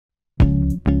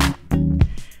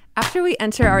After we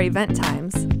enter our event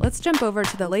times, let's jump over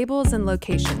to the Labels and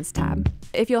Locations tab.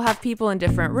 If you'll have people in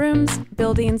different rooms,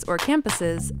 buildings, or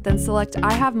campuses, then select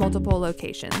I have multiple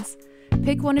locations.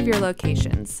 Pick one of your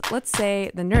locations, let's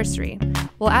say the nursery.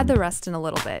 We'll add the rest in a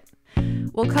little bit.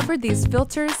 We'll cover these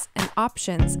filters and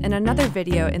options in another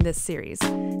video in this series.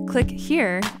 Click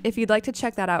here if you'd like to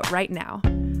check that out right now.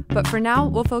 But for now,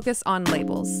 we'll focus on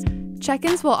labels.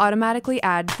 Check-ins will automatically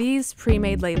add these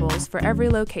pre-made labels for every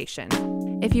location.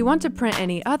 If you want to print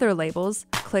any other labels,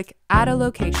 click Add a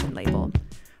Location Label.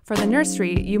 For the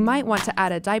nursery, you might want to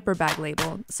add a diaper bag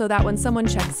label so that when someone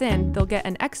checks in, they'll get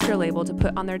an extra label to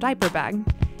put on their diaper bag.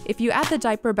 If you add the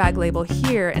diaper bag label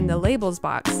here in the labels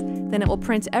box, then it will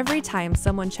print every time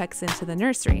someone checks into the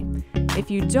nursery.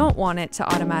 If you don't want it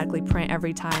to automatically print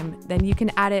every time, then you can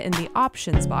add it in the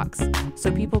options box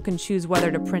so people can choose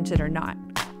whether to print it or not.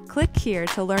 Click here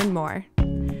to learn more.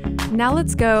 Now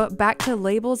let's go back to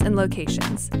Labels and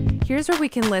Locations. Here's where we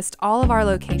can list all of our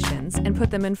locations and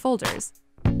put them in folders.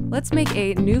 Let's make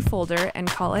a new folder and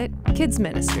call it Kids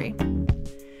Ministry.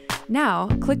 Now,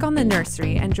 click on the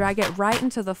nursery and drag it right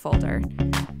into the folder.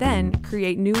 Then,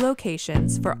 create new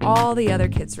locations for all the other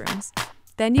kids' rooms.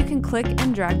 Then you can click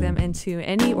and drag them into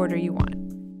any order you want.